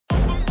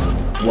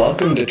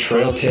Welcome to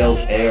Trail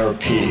Tales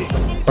ARP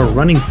a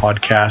running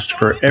podcast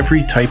for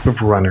every type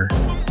of runner.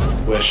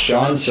 with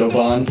Shawn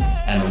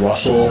and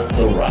Russell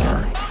the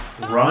Runner.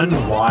 Run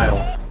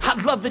wild.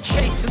 I love the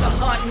chase and the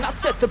hunt, and I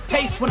set the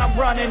pace when I'm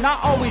running. I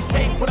always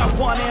take what I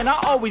want, and I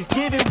always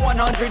give it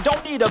 100.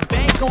 Don't need a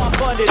bank, no, I'm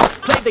funded.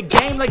 Play the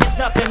game like it's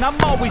nothing. I'm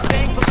always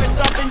thankful for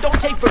something. Don't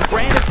take for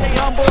granted, stay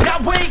humble. Now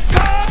wake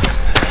up!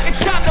 It's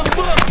time to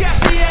look at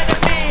the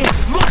enemy.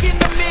 Look in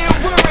the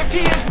mirror if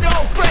he is no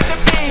friend to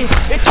me.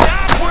 It's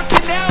not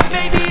working out,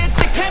 maybe it's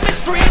the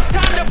chemistry. It's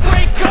time to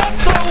break up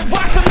so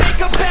I can make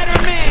a better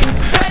me.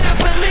 Better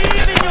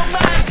believe in your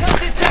mind,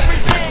 cause it's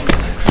everything.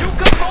 You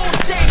can mold,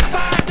 shape,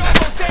 find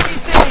almost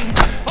anything.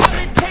 All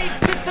it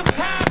takes is some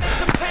time and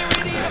some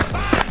clarity to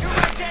find your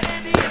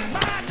identity is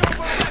mind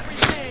over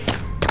everything.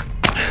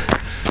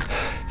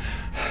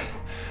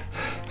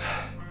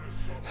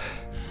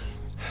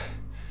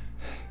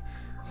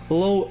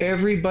 Hello,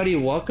 everybody.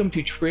 Welcome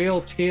to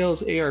Trail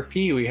Tales ARP.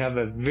 We have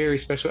a very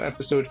special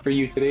episode for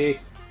you today.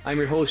 I'm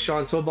your host,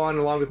 Shawn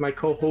along with my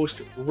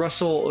co-host,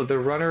 Russell the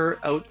Runner,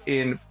 out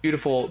in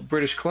beautiful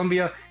British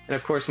Columbia. And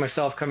of course,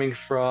 myself coming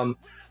from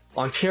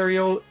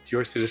Ontario. It's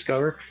yours to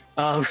discover.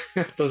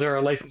 Those are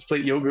our license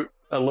plate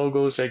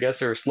logos, I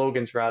guess, or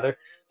slogans, rather.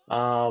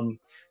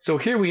 So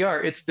here we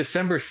are. It's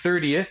December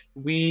 30th.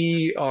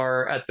 We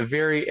are at the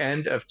very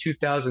end of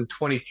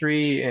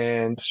 2023,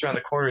 and just around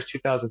the corner is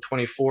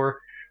 2024.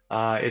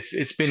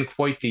 It's been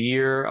quite the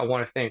year. I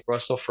want to thank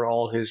Russell for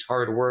all his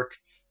hard work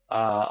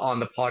on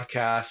the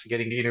podcast,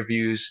 getting the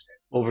interviews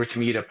over to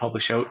me to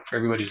publish out for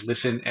everybody to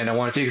listen. And I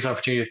want to take this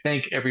opportunity to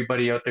thank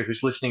everybody out there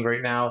who's listening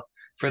right now.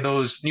 For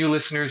those new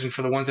listeners and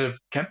for the ones that have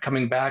kept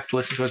coming back to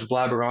listen to us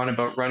blabber on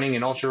about running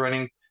and ultra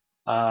running,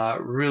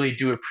 really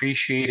do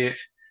appreciate it.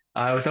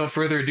 Without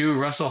further ado,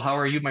 Russell, how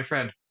are you, my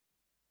friend?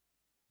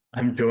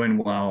 I'm doing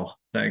well.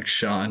 Thanks,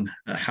 Shawn.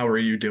 How are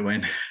you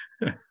doing?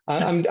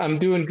 I'm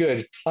doing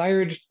good.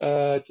 Tired,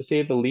 to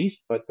say the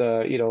least, but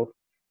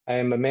I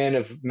am a man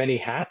of many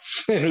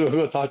hats, and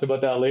we'll talk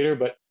about that later.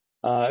 But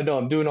no,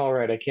 I'm doing all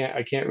right. I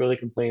can't really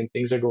complain.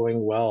 Things are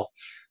going well.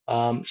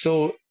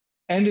 So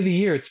end of the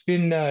year, it's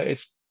been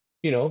it's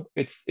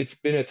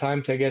been a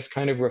time to, I guess,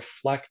 kind of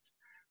reflect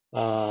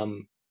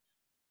on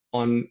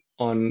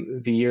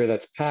the year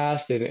that's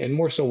passed, and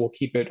more so we'll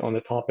keep it on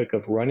the topic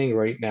of running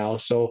right now.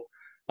 So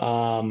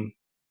I'll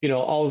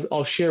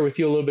share with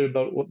you a little bit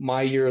about what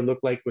my year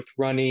looked like with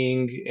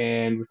running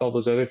and with all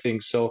those other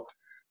things. So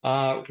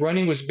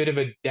running was a bit of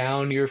a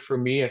down year for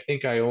me. I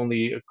think I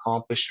only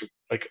accomplished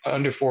like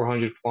under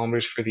 400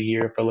 kilometers for the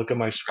year if I look at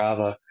my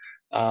Strava.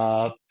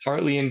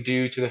 Partly in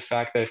due to the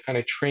fact that I've kind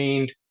of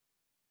trained.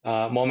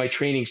 While my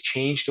training's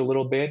changed a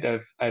little bit,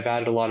 I've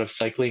added a lot of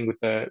cycling with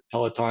the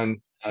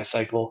Peloton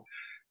cycle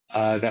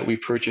that we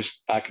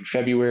purchased back in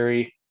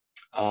February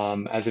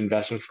as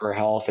investment for our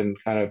health and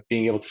kind of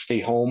being able to stay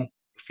home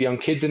with young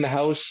kids in the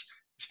house,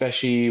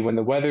 especially when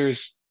the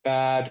weather's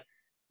bad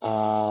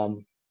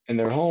and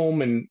they're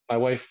home, and my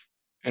wife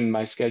and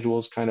my schedule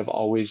is kind of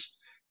always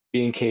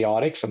being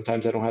chaotic.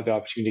 Sometimes I don't have the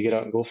opportunity to get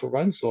out and go for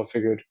runs, so I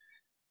figured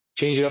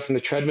change it up from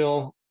the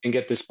treadmill and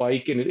get this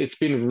bike, and it's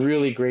been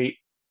really great.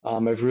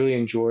 I've really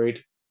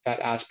enjoyed that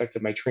aspect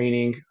of my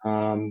training.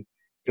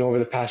 Over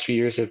the past few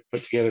years, I've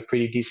put together a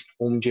pretty decent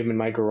home gym in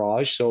my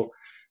garage. So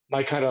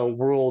my kind of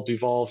world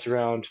evolves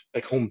around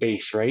like home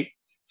base, right?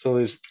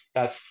 So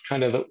that's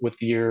kind of what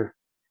the year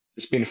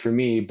has been for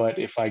me. But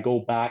if I go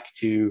back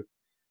to,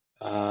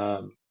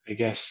 I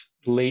guess,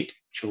 late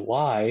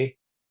July,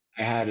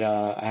 I had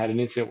an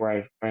incident where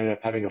I ended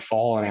up having a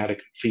fall and I had a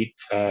complete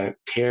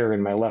tear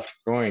in my left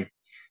groin,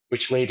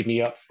 which laid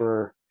me up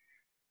for,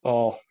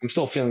 I'm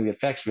still feeling the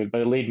effects of it,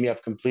 but it laid me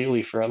up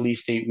completely for at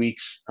least 8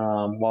 weeks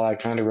while I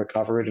kind of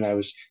recovered. And I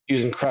was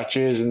using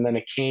crutches and then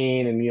a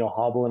cane and,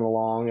 hobbling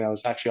along. And I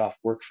was actually off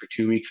work for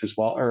 2 weeks as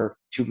well, or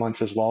 2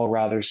 months as well,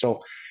 rather.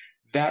 So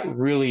that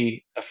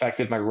really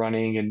affected my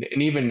running. And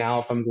even now,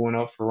 if I'm going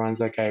out for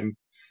runs, like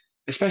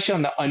especially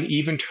on the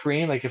uneven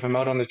terrain, like if I'm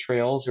out on the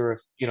trails or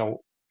if,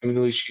 I'm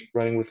really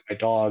running with my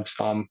dogs,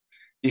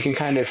 you can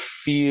kind of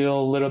feel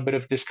a little bit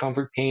of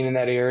discomfort, pain in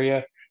that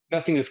area.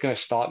 Nothing that's going to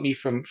stop me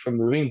from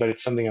moving, but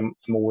it's something I'm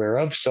aware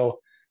of. So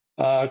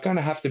kind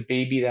of have to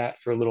baby that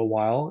for a little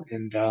while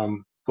and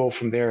go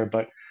from there.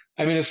 But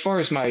I mean, as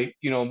far as my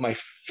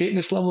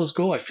fitness levels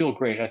go, I feel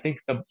great. I think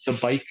the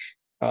bike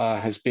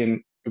has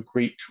been a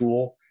great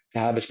tool to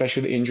have,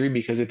 especially the injury,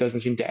 because it doesn't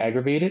seem to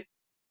aggravate it.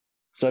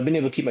 So I've been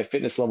able to keep my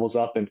fitness levels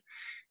up, and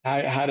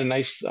I had a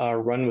nice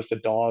run with the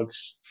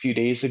dogs a few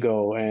days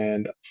ago,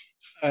 and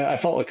I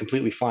felt like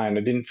completely fine.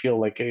 I didn't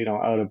feel like,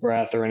 out of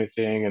breath or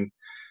anything. And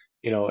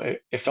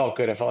it felt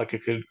good. I felt like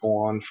it could go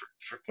on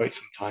for quite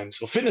some time.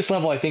 So fitness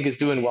level, I think, is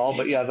doing well.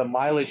 But yeah, the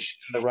mileage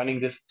and the running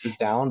distance is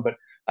down. But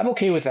I'm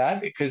okay with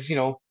that because,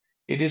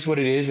 it is what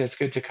it is. And it's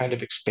good to kind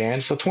of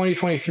expand. So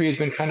 2023 has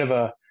been kind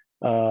of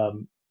a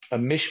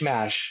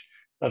mishmash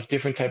of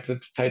different types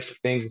of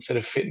things instead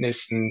of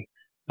fitness and,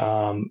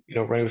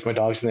 running with my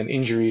dogs and then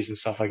injuries and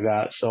stuff like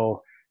that.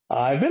 So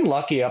I've been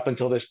lucky up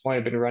until this point.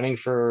 I've been running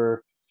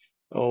for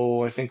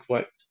I think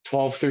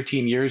 12,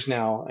 13 years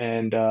now.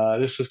 And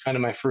this was kind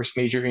of my first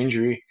major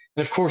injury.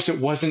 And of course, it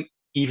wasn't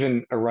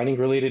even a running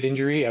related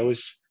injury.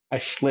 I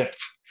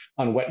slipped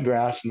on wet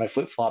grass in my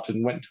flip flops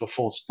and went into a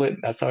full split.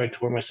 That's how I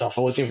tore myself.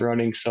 I wasn't even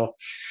running. So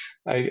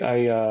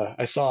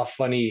I saw a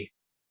funny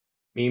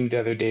meme the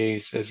other day.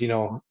 It says,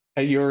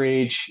 at your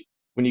age,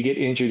 when you get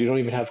injured, you don't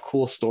even have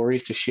cool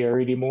stories to share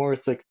anymore.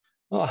 It's like,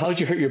 oh, how'd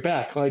you hurt your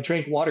back? Well, I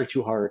drank water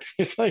too hard.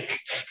 It's like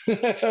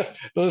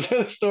those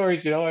are the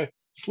stories. I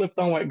slipped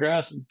on wet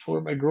grass and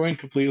tore my groin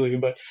completely.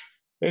 But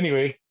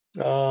anyway,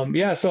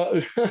 yeah.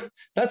 So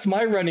that's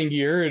my running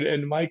year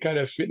and my kind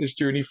of fitness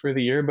journey for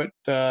the year.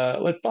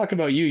 But let's talk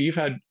about you. You've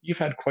had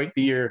quite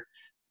the year,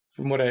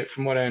 from what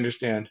I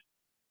understand.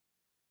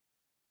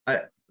 I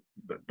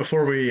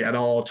Before we at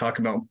all talk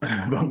about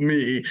about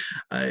me,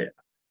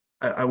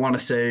 I want to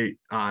say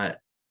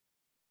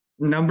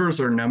numbers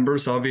are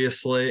numbers,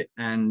 obviously,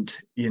 and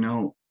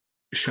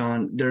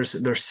Shawn,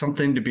 there's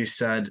something to be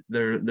said.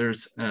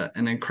 There's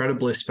an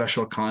incredibly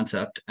special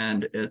concept,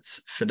 and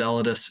it's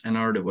fidelitas and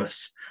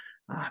arduous.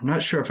 I'm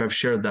not sure if I've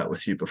shared that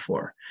with you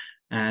before,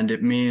 and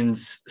it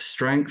means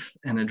strength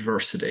and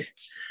adversity.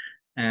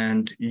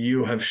 And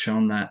you have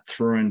shown that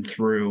through and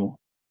through,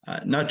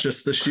 not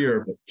just this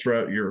year, but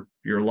throughout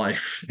your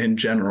life in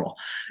general.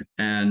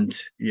 And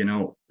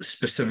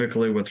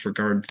specifically with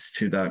regards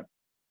to that,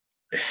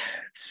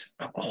 it's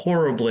a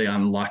horribly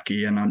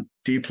unlucky and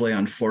deeply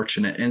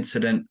unfortunate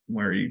incident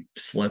where you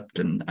slipped,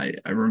 and I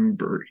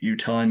remember you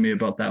telling me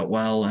about that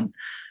well, and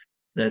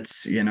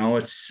that's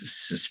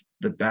it's just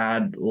the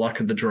bad luck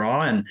of the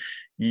draw, and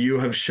you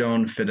have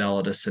shown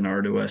fidelitas and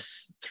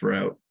arduous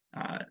throughout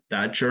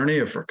that journey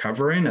of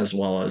recovering, as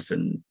well as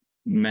in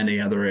many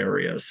other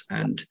areas,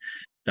 and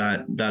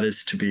that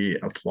is to be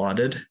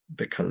applauded,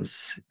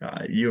 because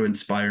you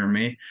inspire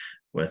me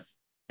with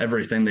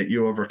everything that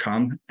you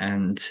overcome.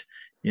 And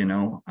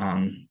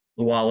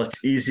while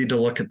it's easy to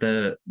look at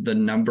the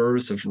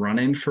numbers of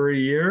running for a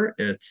year,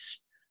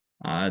 it's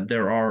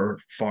there are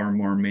far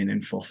more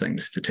meaningful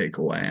things to take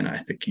away, and I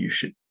think you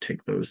should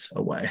take those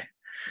away.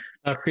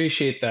 I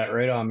appreciate that.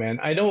 Right on, man.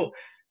 I don't,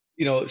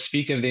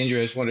 speaking of the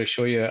injury, I just wanted to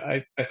show you.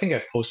 I think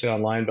I've posted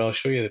online, but I'll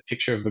show you the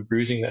picture of the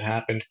bruising that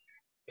happened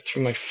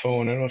through my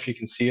phone. I don't know if you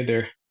can see it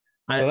there.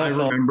 So I that's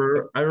all.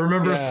 remember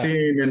Yeah,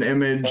 seeing an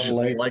image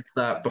sunlight. like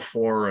that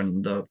before,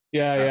 and the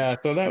Yeah, yeah.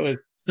 So that was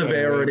anyway,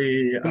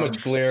 severity too much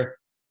of. glare.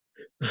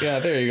 Yeah,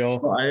 there you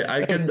go.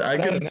 I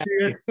That could was see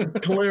nasty.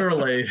 it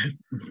clearly.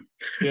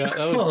 Yeah,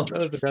 that was Oh,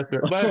 that was the best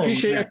part. But I oh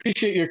appreciate I man,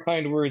 appreciate your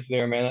kind words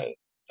there, man.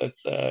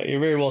 That's you're a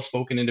very well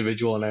spoken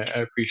individual, and I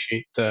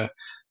appreciate the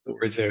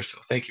words there. So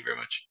thank you very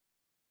much.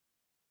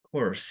 of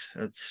course.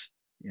 That's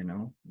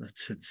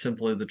it's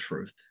simply the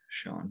truth,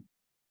 Shawn.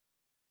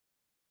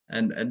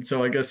 And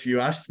so I guess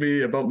you asked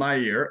me about my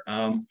year.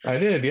 I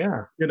did,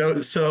 yeah.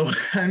 So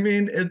I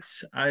mean,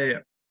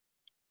 the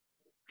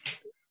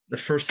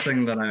first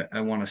thing that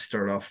I want to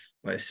start off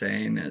by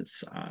saying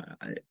is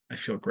I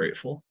feel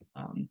grateful.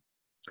 I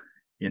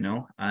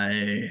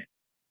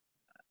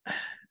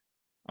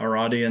Our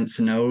audience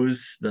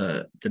knows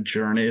the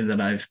journey that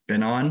I've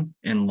been on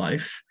in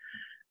life,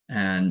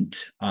 and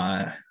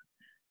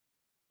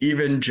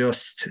even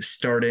just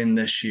starting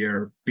this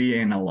year,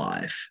 being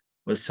alive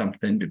was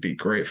something to be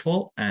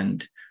grateful,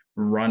 and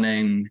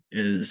running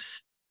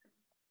is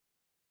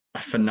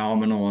a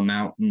phenomenal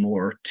amount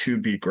more to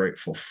be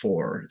grateful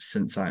for,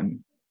 since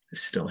I'm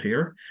still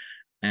here.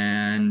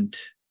 And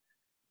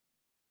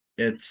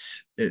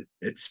it's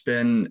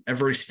been,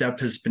 every step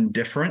has been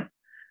different.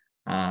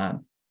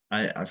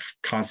 I've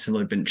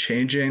constantly been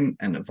changing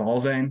and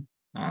evolving.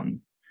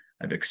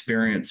 I've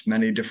experienced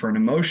many different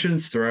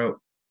emotions throughout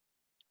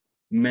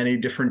many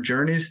different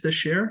journeys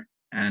this year,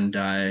 and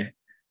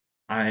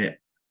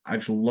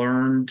I've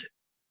learned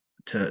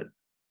to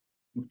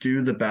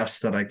do the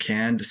best that I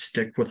can to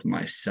stick with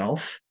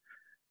myself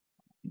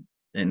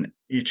in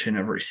each and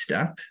every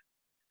step,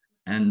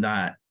 and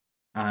that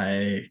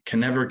I can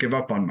never give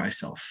up on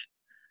myself,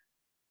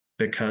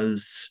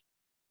 because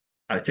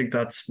I think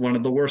that's one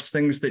of the worst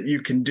things that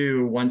you can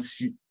do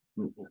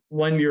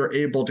when you're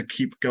able to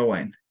keep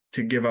going.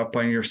 To give up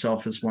on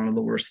yourself is one of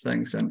the worst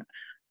things. And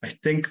I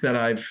think that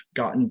I've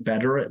gotten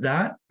better at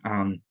that,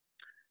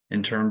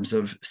 in terms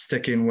of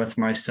sticking with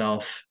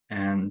myself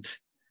and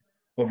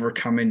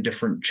overcoming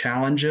different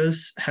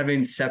challenges,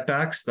 having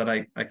setbacks that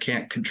I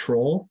can't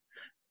control,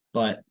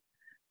 but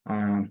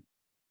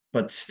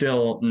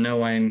still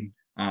knowing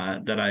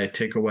that I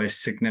take away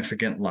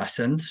significant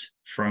lessons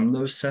from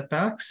those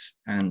setbacks,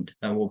 and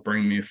that will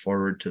bring me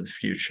forward to the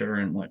future,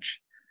 in which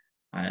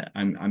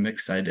I'm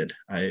excited.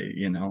 I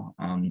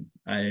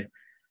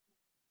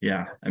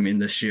mean,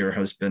 this year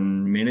has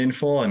been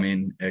meaningful. I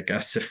mean, I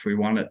guess if we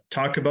want to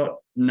talk about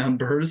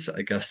numbers,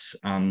 I guess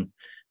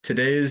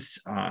today's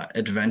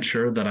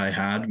adventure that I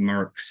had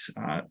marks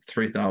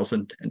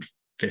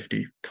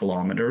 3,050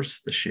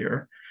 kilometers this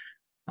year.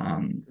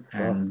 And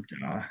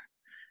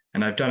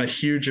I've done a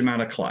huge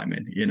amount of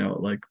climbing.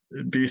 Like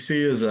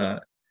BC it's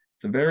a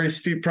very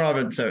steep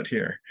province out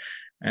here.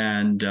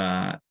 and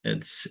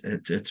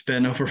it's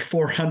been over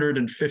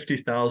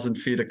 450,000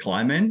 feet of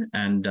climbing,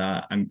 and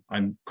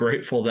I'm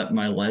grateful that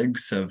my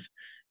legs have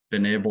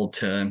been able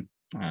to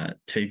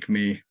take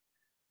me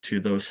to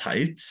those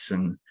heights,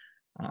 and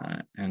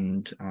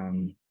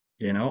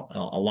you know,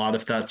 a lot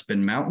of that's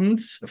been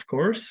mountains, of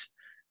course,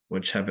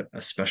 which have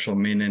a special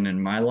meaning in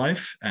my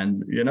life.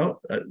 And, you know,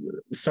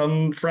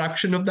 some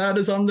fraction of that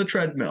is on the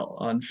treadmill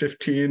on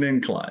 15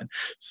 incline.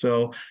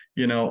 So,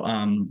 you know,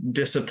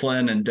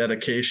 discipline and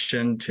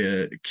dedication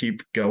to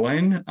keep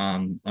going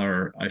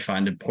are, I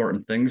find,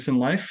 important things in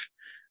life,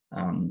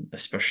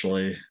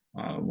 especially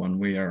when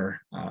we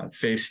are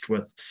faced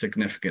with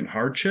significant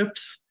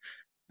hardships.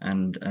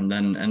 And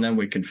then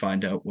we can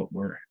find out what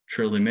we're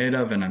truly made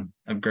of. And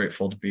I'm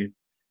grateful to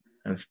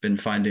have been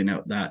finding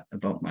out that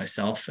about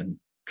myself, and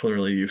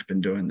clearly you've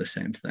been doing the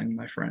same thing,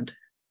 my friend.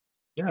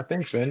 Yeah,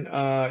 thanks, man.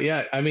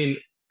 Yeah, I mean,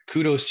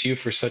 kudos to you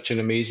for such an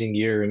amazing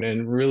year,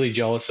 and really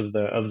jealous of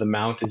the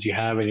mountains you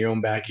have in your own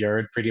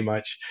backyard, pretty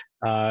much.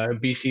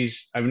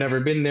 BC's, I've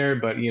never been there,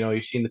 but you know,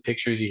 you've seen the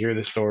pictures, you hear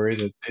the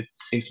stories. It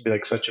seems to be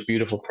like such a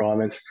beautiful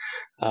province.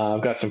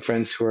 I've got some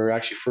friends who are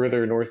actually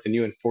further north than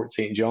you in Fort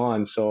St.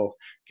 John, so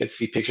get to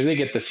see pictures. They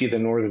get to see the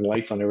northern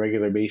lights on a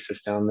regular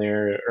basis down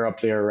there, or up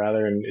there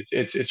rather, and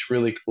it's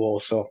really cool.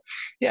 So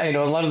yeah, you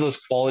know, a lot of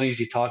those qualities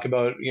you talk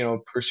about, you know,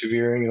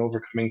 persevering and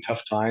overcoming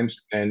tough times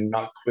and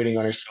not quitting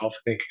on yourself.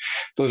 I think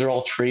those are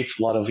all traits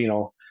a lot of, you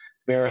know,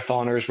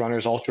 marathoners,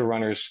 runners, ultra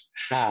runners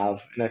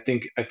have. And I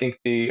think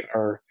they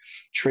are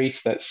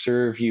traits that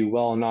serve you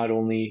well, not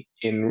only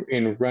in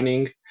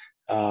running,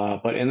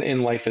 but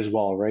in life as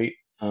well, right?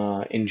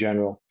 In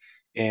general.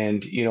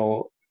 And, you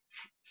know,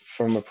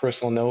 from a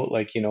personal note,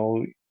 like, you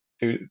know,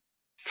 through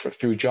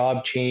through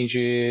job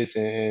changes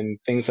and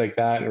things like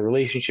that, and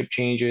relationship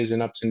changes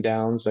and ups and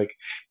downs, like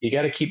you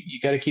got to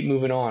keep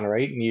moving on,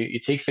 right? And you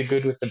take the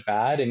good with the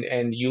bad,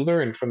 and you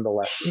learn from the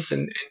lessons,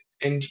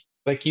 and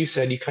like you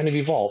said, you kind of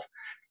evolve,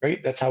 right?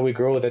 That's how we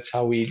grow. That's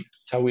how we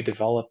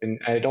develop. And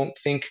I don't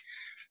think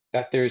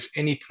that there's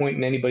any point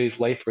in anybody's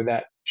life where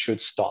that should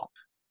stop,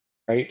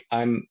 right?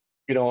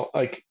 You know,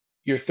 like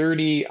you're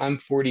 30, I'm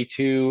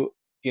 42,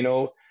 you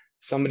know,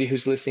 somebody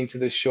who's listening to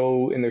this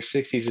show in their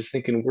 60s is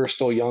thinking we're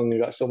still young, we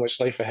got so much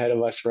life ahead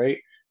of us, right?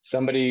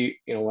 Somebody,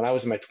 you know, when I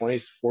was in my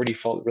 20s, 40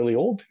 felt really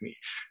old to me,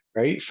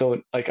 right?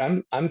 So like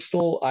I'm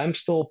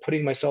still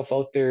putting myself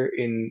out there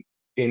in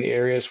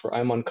areas where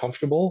I'm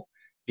uncomfortable,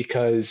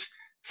 because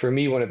for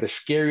me, one of the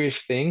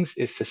scariest things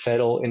is to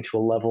settle into a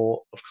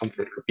level of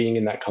comfort or being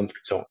in that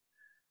comfort zone,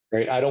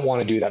 right? I don't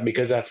want to do that,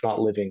 because that's not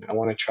living. I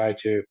want to try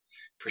to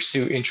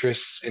pursue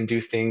interests and do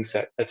things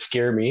that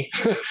scare me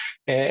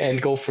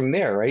and go from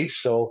there, right?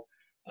 So,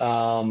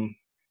 um,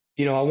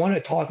 you know, I want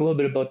to talk a little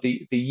bit about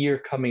the year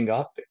coming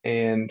up,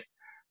 and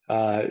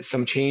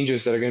some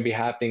changes that are going to be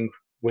happening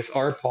with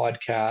our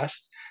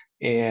podcast,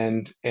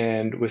 and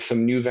with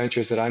some new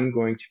ventures that I'm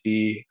going to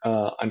be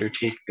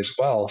undertaking as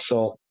well.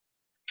 So,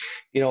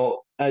 you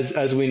know,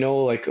 as we know,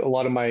 like a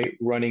lot of my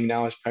running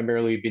now has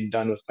primarily been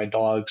done with my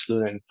dogs,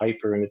 Luna and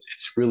Piper, and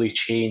it's really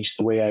changed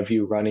the way I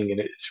view running, and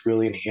it's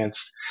really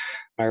enhanced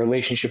my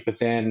relationship with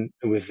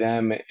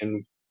them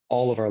and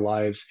all of our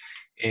lives.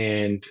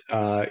 And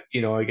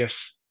you know, I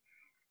guess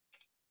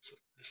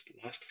this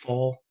last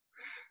fall,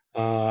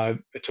 I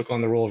took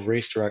on the role of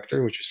race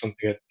director, which is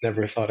something I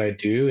never thought I'd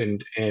do.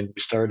 And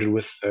we started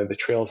with the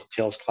Trails and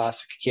Tales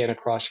Classic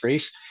Canacross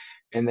race,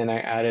 and then I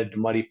added the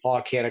Muddy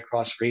Paw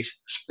Canacross race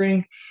in the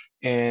spring.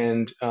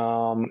 And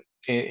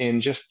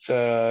in just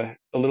a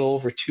little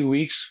over 2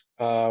 weeks,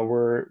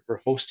 we're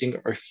hosting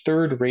our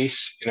third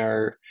race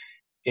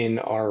in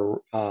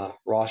our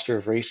roster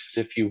of races,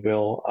 if you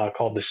will,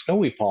 called the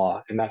Snowy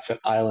Paw, and that's at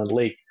Island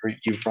Lake, where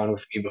you've run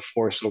with me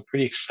before. So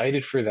pretty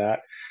excited for that.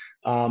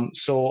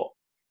 So,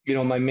 you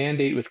know, my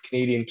mandate with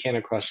Canadian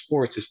Canacross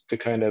Sports is to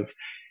kind of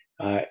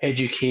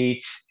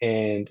educate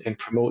and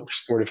promote the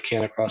sport of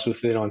Canacross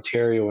within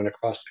Ontario and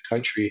across the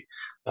country.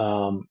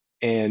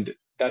 And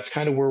that's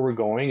kind of where we're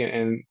going,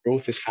 and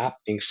growth is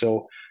happening.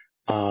 So,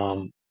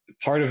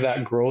 part of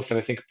that growth, and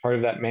I think part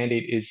of that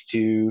mandate, is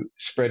to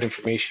spread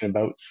information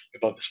about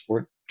the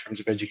sport in terms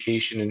of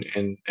education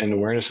and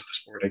awareness of the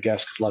sport, I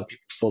guess, because a lot of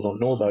people still don't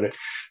know about it.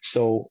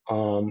 So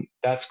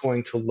that's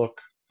going to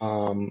look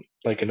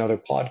like another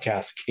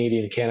podcast,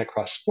 Canadian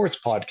Canacross Sports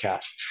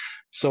Podcast.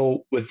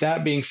 So with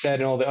that being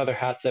said, and all the other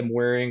hats I'm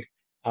wearing,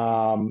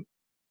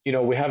 you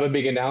know, we have a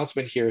big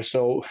announcement here.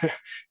 So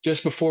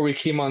just before we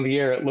came on the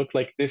air, it looked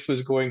like this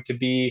was going to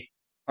be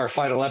our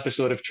final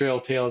episode of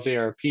Trail Tales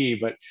ARP.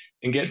 But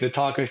in getting to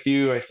talk with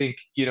you, I think,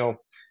 you know,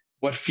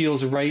 what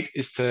feels right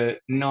is to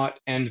not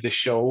end the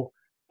show,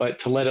 but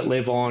to let it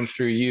live on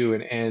through you.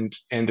 And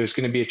there's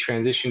going to be a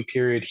transition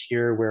period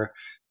here where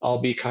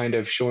I'll be kind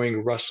of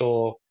showing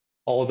Russell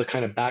all the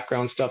kind of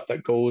background stuff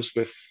that goes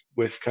with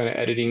kind of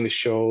editing the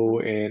show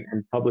and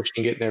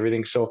publishing it and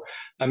everything. So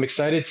I'm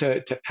excited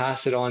to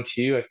pass it on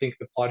to you. I think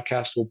the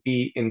podcast will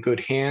be in good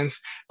hands.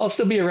 I'll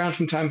still be around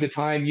from time to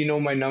time. You know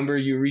my number.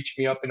 You reach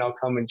me up and I'll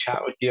come and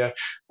chat with you.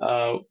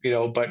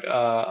 But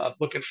I'm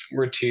looking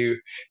forward to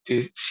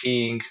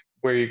seeing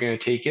where you're going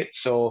to take it.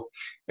 So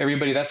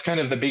everybody, that's kind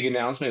of the big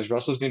announcement is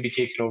Russell's going to be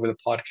taking over the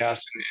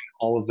podcast and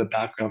all of the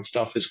background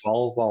stuff as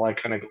well, while I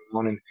kind of go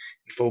on and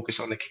focus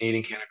on the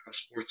Canadian Canada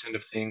sports end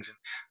of things. And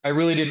I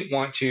really didn't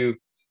want to,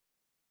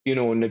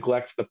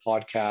 neglect the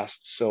podcast.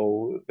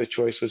 So the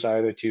choice was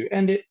either to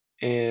end it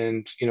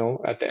and,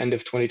 at the end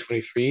of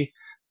 2023,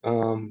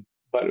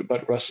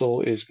 but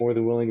Russell is more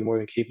than willing and more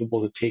than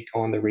capable to take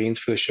on the reins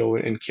for the show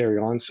and carry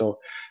on. So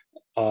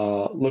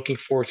looking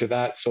forward to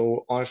that.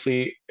 So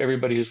honestly,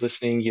 everybody who's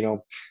listening,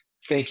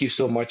 thank you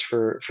so much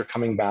for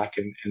coming back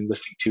and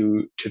listening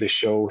to the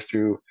show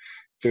through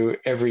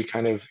every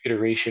kind of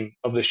iteration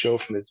of the show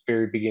from its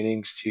very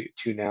beginnings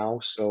to now.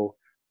 So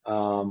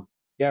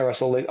yeah,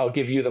 Russell, I'll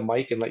give you the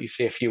mic and let you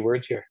say a few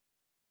words here.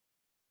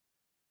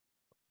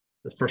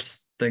 The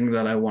first thing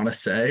that I want to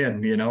say,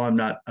 and I'm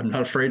not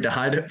afraid to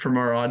hide it from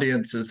our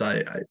audience, is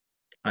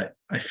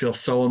I feel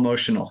so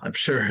emotional. I'm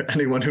sure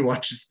anyone who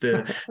watches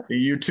the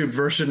YouTube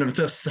version of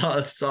this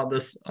saw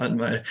this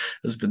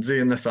has been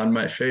seeing this on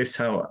my face,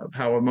 how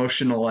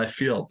emotional I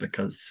feel,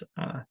 because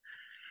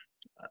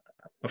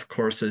of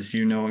course, as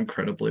you know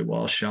incredibly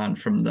well, Shawn,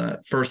 from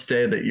the first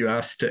day that you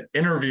asked to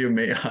interview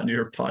me on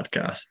your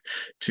podcast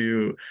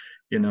to,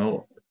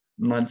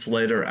 months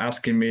later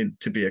asking me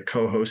to be a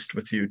co-host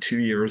with you 2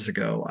 years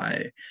ago,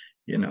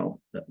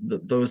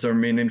 those are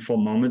meaningful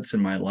moments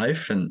in my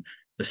life. And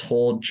this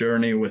whole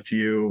journey with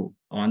you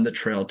on the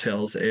Trail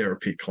Tales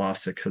ARP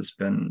Classic has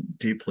been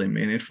deeply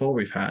meaningful.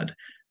 We've had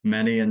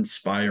many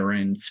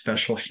inspiring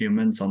special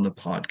humans on the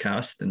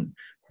podcast, and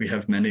we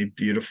have many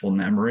beautiful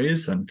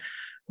memories. And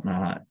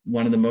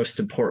one of the most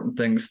important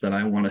things that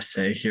I want to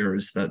say here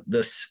is that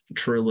this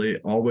truly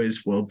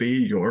always will be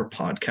your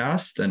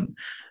podcast. And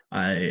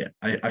I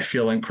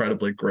feel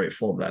incredibly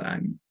grateful that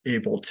I'm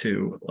able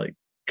to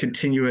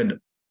continue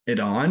it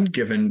on,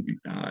 given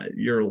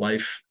your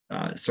life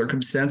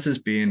circumstances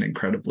being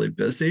incredibly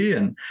busy,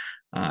 and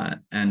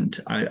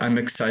I'm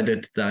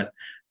excited that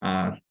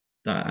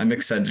I'm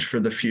excited for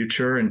the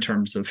future in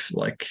terms of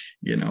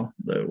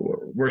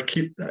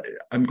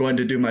I'm going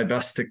to do my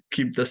best to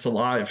keep this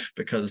alive,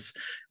 because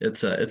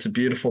it's a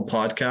beautiful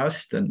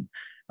podcast, and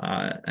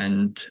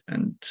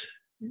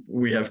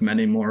we have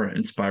many more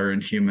inspiring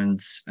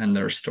humans and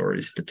their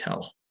stories to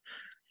tell.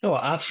 Oh,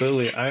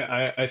 absolutely.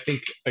 I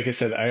think, like I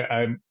said,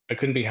 I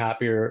couldn't be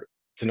happier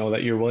to know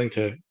that you're willing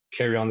to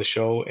carry on the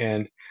show.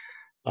 And,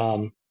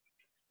 I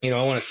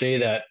want to say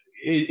that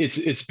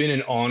it's been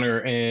an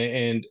honor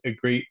and a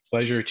great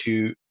pleasure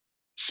to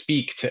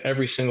speak to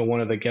every single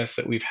one of the guests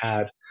that we've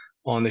had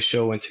on the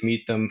show, and to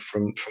meet them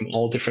from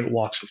all different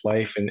walks of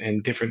life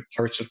and different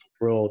parts of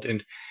the world.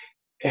 And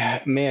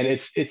man,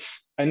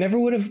 it's I never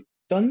would have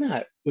done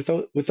that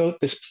without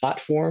this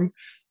platform.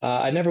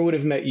 I never would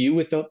have met you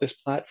without this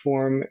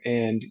platform.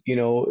 And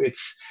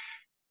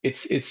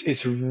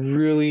it's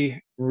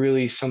really,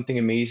 really something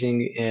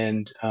amazing.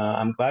 And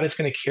I'm glad it's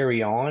going to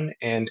carry on.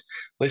 And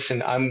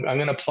listen, I'm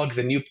going to plug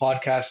the new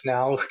podcast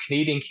now,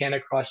 Canadian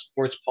Canacross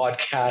Sports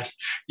Podcast.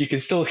 You can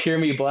still hear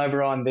me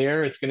blabber on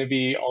there. It's going to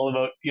be all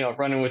about,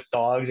 running with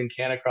dogs and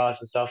Canacross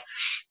and stuff.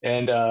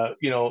 And,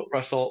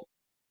 Russell,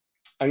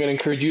 I'm going to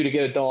encourage you to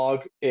get a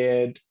dog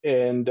and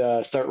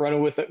start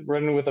running with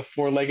a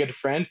four-legged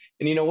friend.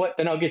 And you know what?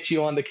 Then I'll get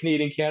you on the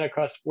Canadian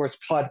Canacross Sports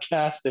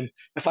Podcast. And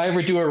if I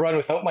ever do a run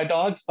without my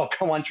dogs, I'll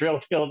come on Trail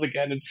Tales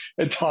again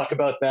and talk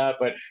about that.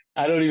 But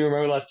I don't even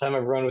remember last time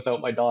I've run without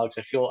my dogs.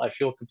 I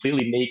feel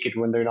completely naked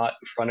when they're not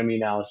in front of me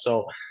now.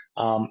 So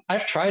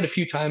I've tried a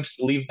few times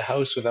to leave the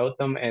house without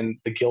them, and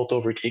the guilt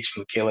overtakes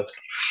me. Okay, let's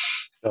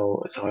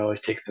go. So I always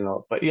take them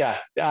out. But yeah,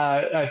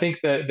 I think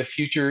that the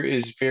future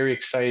is very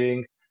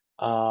exciting.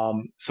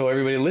 So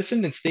everybody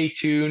listen and stay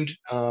tuned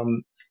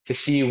to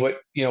see what,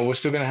 we're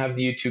still going to have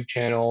the YouTube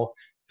channel,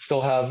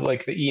 still have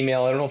the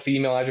email. I don't know if the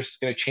email address is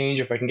going to change,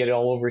 if I can get it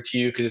all over to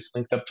you, because it's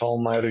linked up to all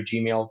my other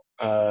Gmail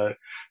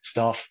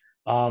stuff.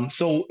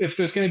 So if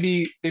there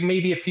may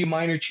be a few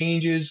minor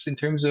changes in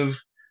terms of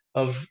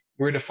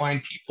where to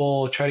find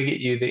people. Try to get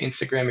you the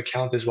Instagram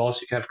account as well,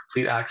 so you can have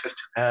complete access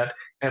to that.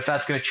 And if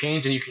that's going to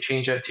change, then you can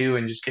change that too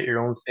and just get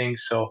your own thing.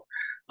 So,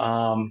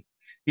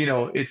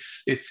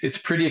 it's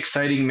pretty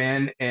exciting,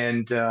 man.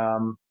 And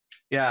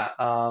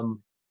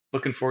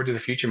looking forward to the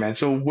future, man.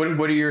 So what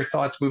are your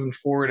thoughts moving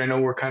forward? I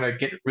know we're kind of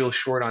getting real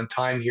short on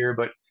time here,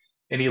 but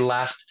any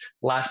last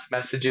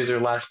messages or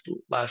last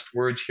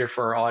words here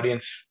for our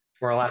audience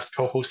for our last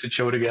co-hosted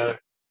show together?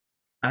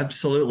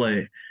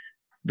 Absolutely.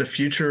 The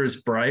future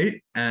is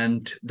bright,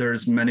 and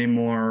there's many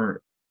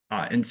more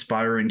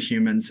inspiring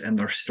humans and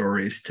their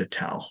stories to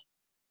tell.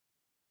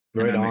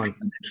 Right I'm on.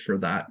 excited for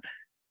that.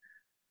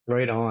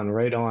 Right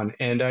on.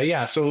 And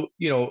so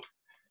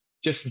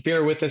just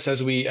bear with us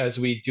as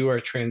we do our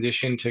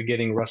transition to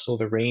getting Russell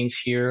the reins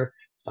here.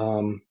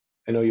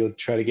 I know you'll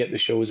try to get the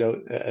shows out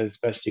as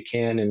best you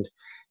can, and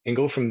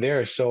go from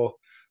there. So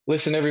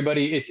listen,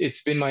 everybody,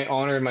 it's been my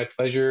honor and my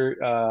pleasure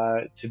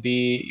to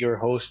be your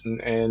host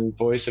and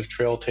voice of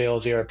Trail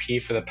Tales ARP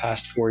for the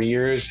past 4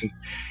 years. And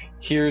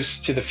here's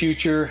to the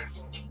future.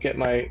 Get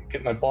my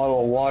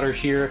bottle of water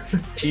here.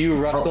 To you,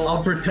 Russell.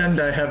 I'll pretend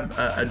I have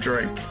a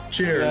drink.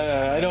 Cheers.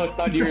 I know it's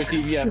not New Year's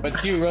Eve yet, but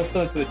to you,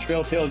 Russell, to the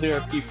Trail Tales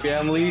ARP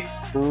family,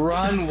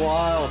 run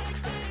wild.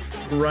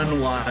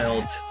 Run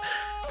wild.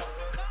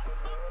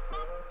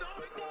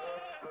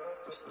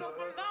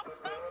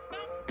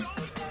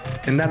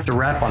 And that's a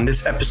wrap on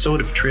this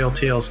episode of Trail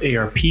Tales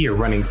ARP, a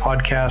running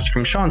podcast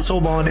from Shawn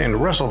Sobon and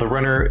Russell the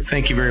Runner.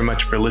 Thank you very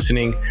much for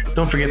listening.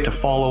 Don't forget to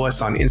follow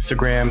us on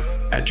Instagram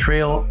at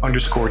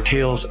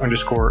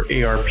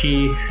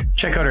trail_tales_ARP.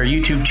 Check out our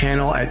YouTube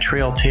channel at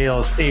Trail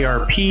Tales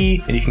ARP,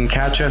 and you can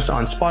catch us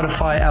on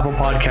Spotify, Apple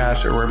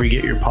Podcasts, or wherever you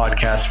get your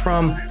podcasts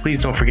from.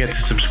 Please don't forget to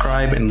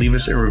subscribe and leave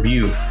us a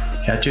review.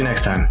 Catch you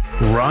next time.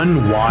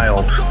 Run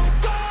wild.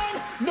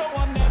 No,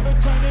 I'm never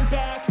turning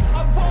back.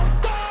 I won't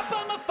stop.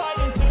 I'ma fight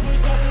until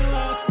there's nothing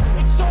left.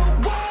 It's so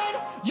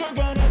what? You're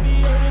gonna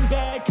be hurting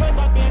bad, cause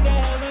I've been to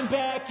hell and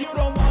back. You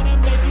don't wanna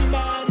make me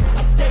mad.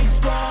 I stay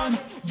strong.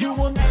 You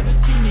will never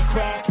see me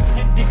crack.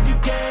 And if you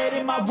get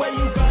in my way,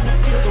 you're gonna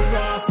feel the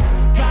wrath.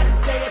 Gotta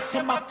say it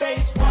to my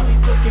face while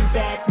he's looking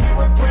back.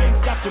 Mirror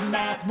breaks after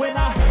math. When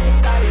I